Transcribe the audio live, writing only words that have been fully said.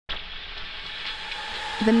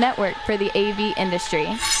the network for the AV industry.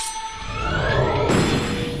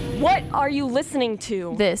 What are you listening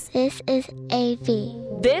to? This is AV.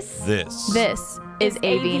 This is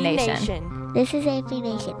AVNation. This is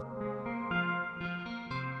AVNation.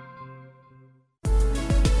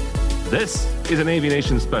 This is an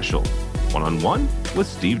AVNation special, one-on-one with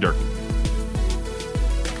Steve Durkee.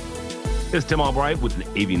 It's Tim Albright with an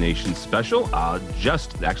AVNation special.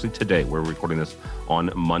 Just actually today, we're recording this on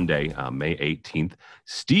Monday, May 18th.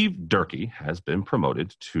 Steve Durkee has been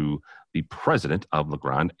promoted to the president of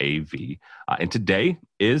Legrand AV. And today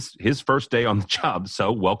is his first day on the job.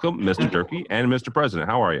 So welcome, Mr. Durkee and Mr. President.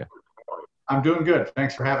 How are you? I'm doing good.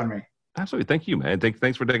 Thanks for having me. Absolutely. Thank you, man.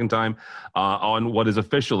 Thanks for taking time on what is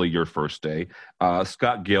officially your first day.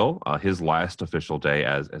 Scott Gill, his last official day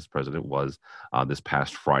as president was this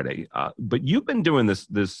past Friday. But you've been doing this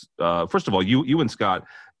first of all, you and Scott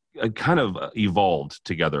kind of evolved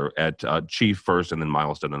together at Chief first and then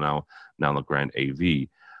Milestone and now Legrand AV.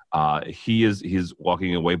 He's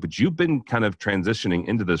walking away, but you've been kind of transitioning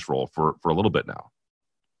into this role for a little bit now.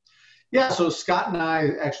 Yeah, so Scott and I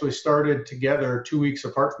actually started together 2 weeks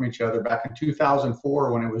apart from each other back in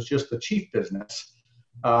 2004 when it was just the Chief business.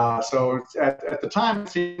 So at the time, it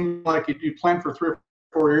seemed like you planned for 3 or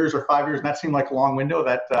 4 years or 5 years, and that seemed like a long window.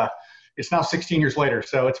 That it's now 16 years later,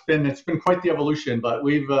 so it's been quite the evolution. But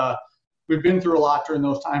we've been through a lot during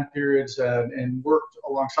those time periods and worked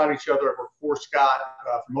alongside each other. I worked for Scott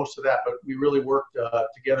for most of that, but we really worked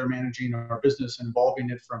together managing our business and evolving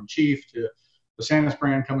it from Chief to the Sanus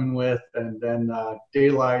brand coming with, and then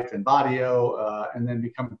Daylight and Bodio, and then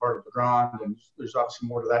becoming part of Legrand. And there's obviously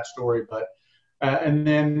more to that story. But and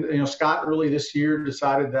then Scott early this year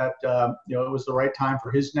decided that it was the right time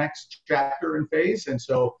for his next chapter and phase. And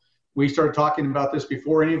so we started talking about this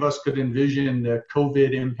before any of us could envision the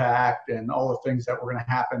COVID impact and all the things that were going to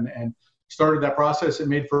happen, and started that process. It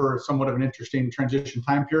made for somewhat of an interesting transition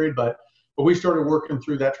time period, but we started working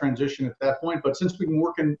through that transition at that point. But since we've been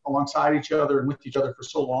working alongside each other and with each other for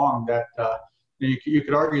so long that you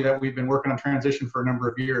could argue that we've been working on transition for a number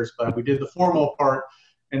of years, but we did the formal part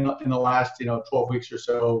in the last 12 weeks or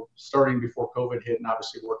so, starting before COVID hit, and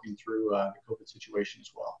obviously working through the COVID situation as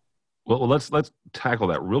well. Well, let's tackle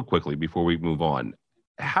that real quickly before we move on.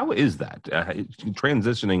 How is that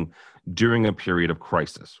transitioning during a period of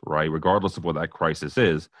crisis, right? Regardless of what that crisis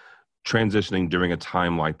is, transitioning during a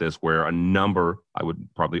time like this where I would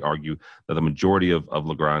probably argue that the majority of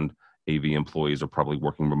Legrand AV employees are probably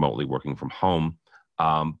working remotely, working from home,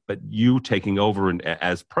 but you taking over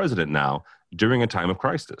as president now during a time of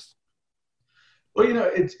crisis. Well,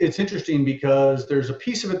 it's interesting because there's a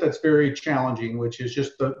piece of it that's very challenging, which is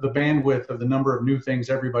just the bandwidth of the number of new things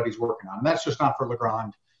everybody's working on. And that's just not for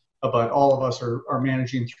Legrand, but all of us are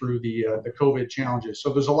managing through the COVID challenges.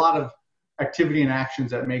 So there's a lot of activity and actions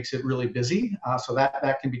that makes it really busy. So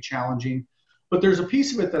that can be challenging. But there's a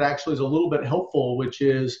piece of it that actually is a little bit helpful, which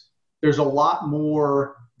is there's a lot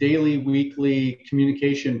more daily, weekly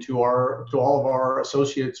communication to all of our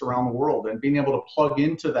associates around the world, and being able to plug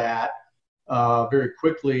into that very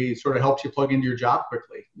quickly sort of helps you plug into your job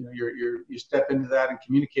quickly. You step into that and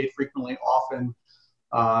communicate frequently, often,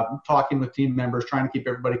 talking with team members, trying to keep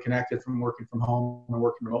everybody connected from working from home and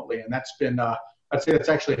working remotely. And that's been I'd say it's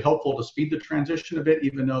actually helpful to speed the transition a bit,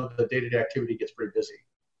 even though the day-to-day activity gets pretty busy.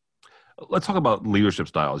 Let's talk about leadership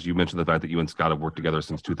styles. You mentioned the fact that you and Scott have worked together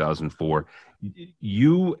since 2004.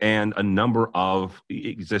 You and a number of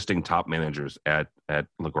existing top managers at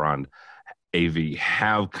Legrand AV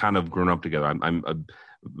have kind of grown up together. I'm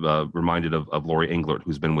reminded of Lori Englert,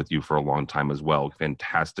 who's been with you for a long time as well.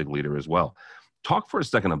 Fantastic leader as well. Talk for a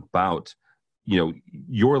second about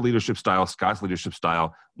your leadership style, Scott's leadership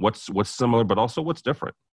style, what's similar, but also what's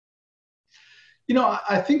different.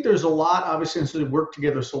 I think there's a lot, obviously, since we've worked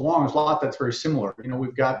together so long, there's a lot that's very similar.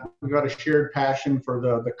 We've got a shared passion for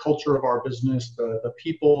the culture of our business, the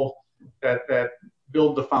people that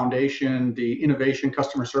build the foundation, the innovation,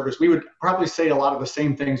 customer service. We would probably say a lot of the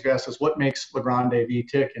same things, yes, as what makes Legrand AV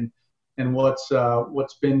tick and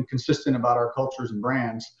what's been consistent about our cultures and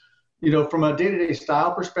brands. From a day-to-day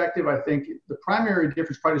style perspective, I think the primary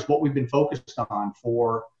difference probably is what we've been focused on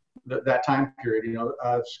for that time period.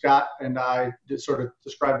 Scott and I sort of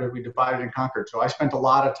described it, we divided and conquered. So I spent a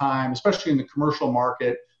lot of time, especially in the commercial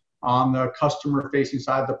market, on the customer-facing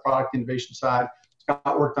side, the product innovation side.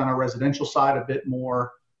 Scott worked on our residential side a bit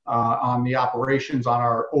more, on the operations, on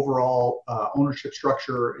our overall ownership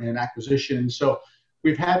structure and acquisition. So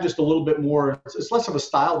we've had just a little bit more, it's less of a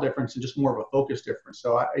style difference and just more of a focus difference.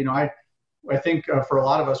 So I think for a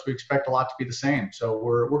lot of us, we expect a lot to be the same. So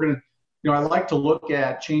we're going to I like to look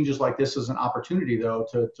at changes like this as an opportunity, though,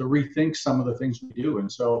 to rethink some of the things we do.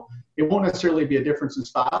 And so it won't necessarily be a difference in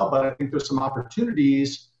style, but I think there's some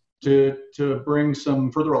opportunities to bring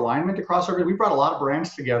some further alignment across our. We brought a lot of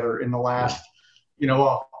brands together in the last,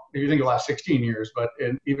 well, if you think of the last 16 years, but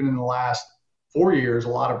even in the last 4 years, a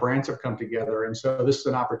lot of brands have come together. And so this is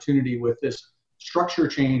an opportunity with this structure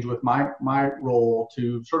change with my role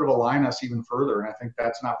to sort of align us even further. And I think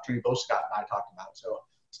that's an opportunity both Scott and I talked about. So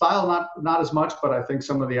style, not as much, but I think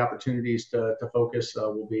some of the opportunities to focus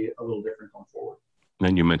will be a little different going forward.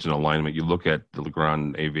 And you mentioned alignment. You look at the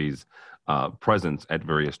Legrand AV's presence at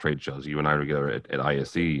various trade shows. You and I were together at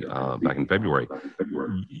ISE back in February.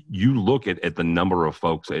 You look at the number of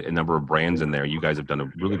folks, a number of brands in there. You guys have done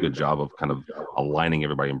a really good job of kind of aligning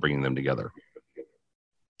everybody and bringing them together.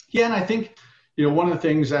 Yeah, and I think one of the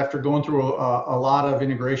things after going through a lot of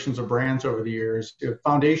integrations of brands over the years,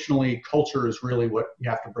 foundationally, culture is really what you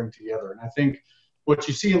have to bring together. And I think what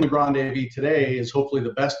you see in Legrand AV today is hopefully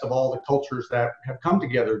the best of all the cultures that have come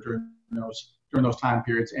together during those time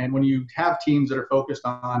periods. And when you have teams that are focused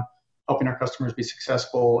on helping our customers be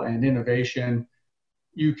successful and innovation,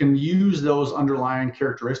 you can use those underlying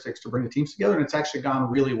characteristics to bring the teams together. And it's actually gone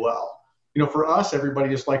really well. For us, everybody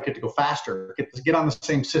just like it to go faster, get on the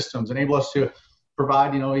same systems, enable us to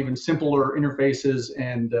provide, even simpler interfaces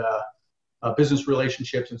and business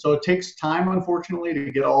relationships. And so it takes time, unfortunately,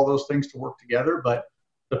 to get all those things to work together, but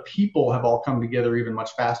the people have all come together even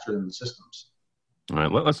much faster than the systems. All right,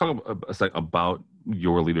 let's talk a sec about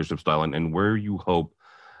your leadership style and where you hope.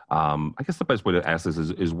 I guess the best way to ask this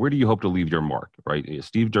is where do you hope to leave your mark, right?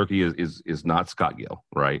 Steve Durkee is not Scott Gill,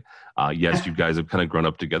 right? Yes, you guys have kind of grown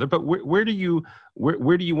up together, but where do you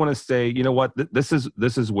want to say, you know what, this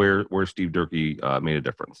is where Steve Durkee made a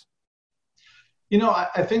difference?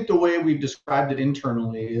 I think the way we've described it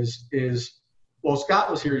internally is well,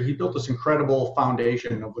 Scott was here. He built this incredible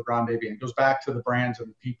foundation of Legrand AV, and it goes back to the brands and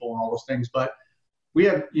the people and all those things. But we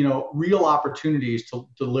have, real opportunities to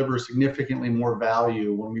deliver significantly more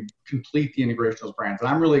value when we complete the integration of those brands. And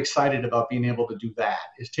I'm really excited about being able to do that,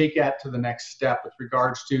 is take that to the next step with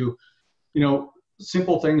regards to,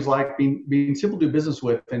 simple things like being simple to do business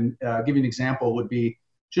with. And give you an example would be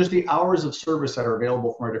just the hours of service that are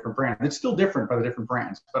available from our different brands. It's still different by the different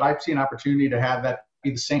brands, but I see an opportunity to have that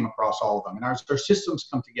be the same across all of them. And our systems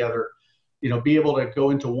come together, be able to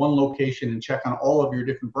go into one location and check on all of your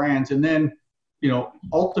different brands. And then,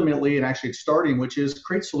 ultimately, and actually starting, which is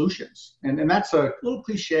create solutions. And that's a little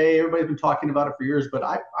cliche. Everybody's been talking about it for years, but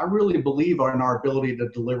I really believe in our ability to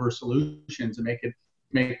deliver solutions and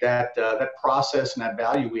make that process and that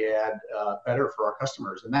value we add better for our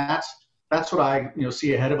customers. And that's what I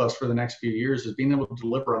see ahead of us for the next few years, is being able to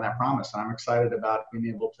deliver on that promise. And I'm excited about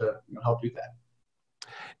being able to help do that.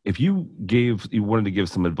 If you wanted to give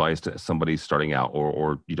some advice to somebody starting out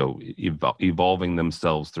or evolving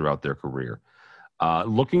themselves throughout their career,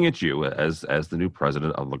 looking at you as the new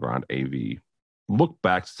president of Legrand AV, look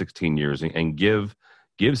back 16 years and give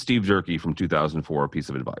Steve Durkee from 2004 a piece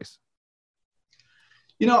of advice.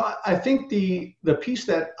 I think the piece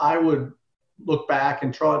that I would look back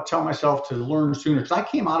and tell myself to learn sooner, because I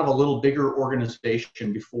came out of a little bigger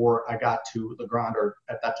organization before I got to Legrand, or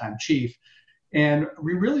at that time Chief. And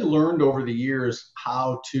we really learned over the years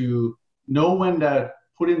how to know when to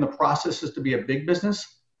put in the processes to be a big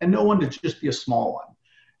business and know when to just be a small one.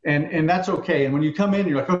 And that's okay. And when you come in,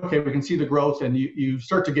 you're like, okay, we can see the growth, and you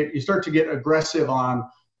start to get aggressive on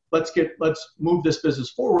let's move this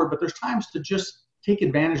business forward. But there's times to just take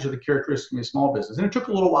advantage of the characteristics of a small business. And it took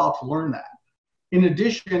a little while to learn that. In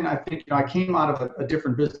addition, I think I came out of a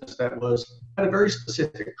different business that had a very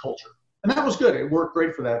specific culture. And that was good. It worked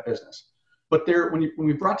great for that business. But when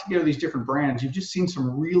we brought together these different brands, you've just seen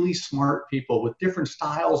some really smart people with different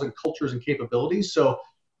styles and cultures and capabilities. So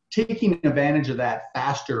taking advantage of that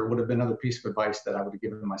faster would have been another piece of advice that I would have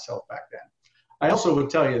given myself back then. I also would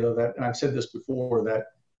tell you, though, that, and I've said this before, that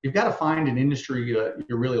you've got to find an industry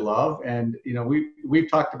you really love. And,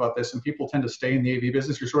 we've talked about this, and people tend to stay in the AV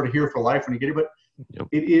business. You're sort of here for life when you get it, but yep.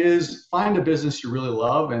 It is find a business you really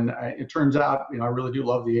love. And it turns out, I really do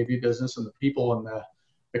love the AV business and the people and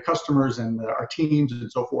the customers and our teams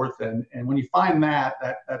and so forth. And when you find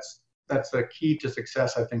that's the key to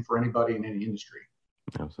success, I think, for anybody in any industry.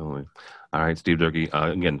 Absolutely. All right, Steve Durkee,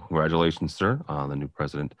 again, congratulations, sir, on the new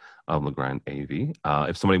president of Legrand AV.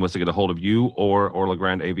 If somebody wants to get a hold of you or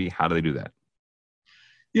Legrand AV, how do they do that?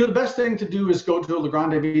 The best thing to do is go to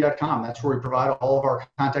legrandav.com. That's where we provide all of our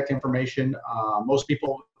contact information. Most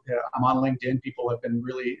people, I'm on LinkedIn. People have been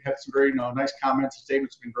had some very nice comments and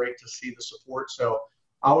statements. It's been great to see the support. So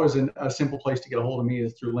always a simple place to get a hold of me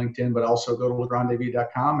is through LinkedIn, but also go to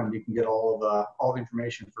legrandav.com and you can get all the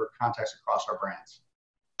information for contacts across our brands.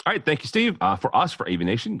 All right. Thank you, Steve. For us, for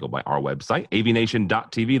AVNation, go by our website,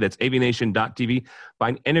 avnation.tv. That's avnation.tv.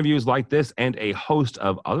 Find interviews like this and a host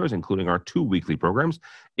of others, including our 2 weekly programs,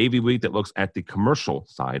 AV Week that looks at the commercial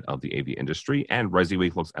side of the AV industry, and Resi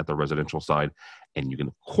Week looks at the residential side. And you can,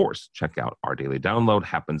 of course, check out our daily download.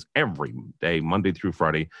 Happens every day, Monday through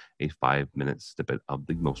Friday, a 5-minute snippet of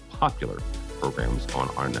the most popular programs on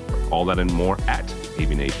our network. All that and more at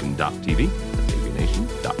avnation.tv. That's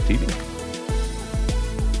avnation.tv.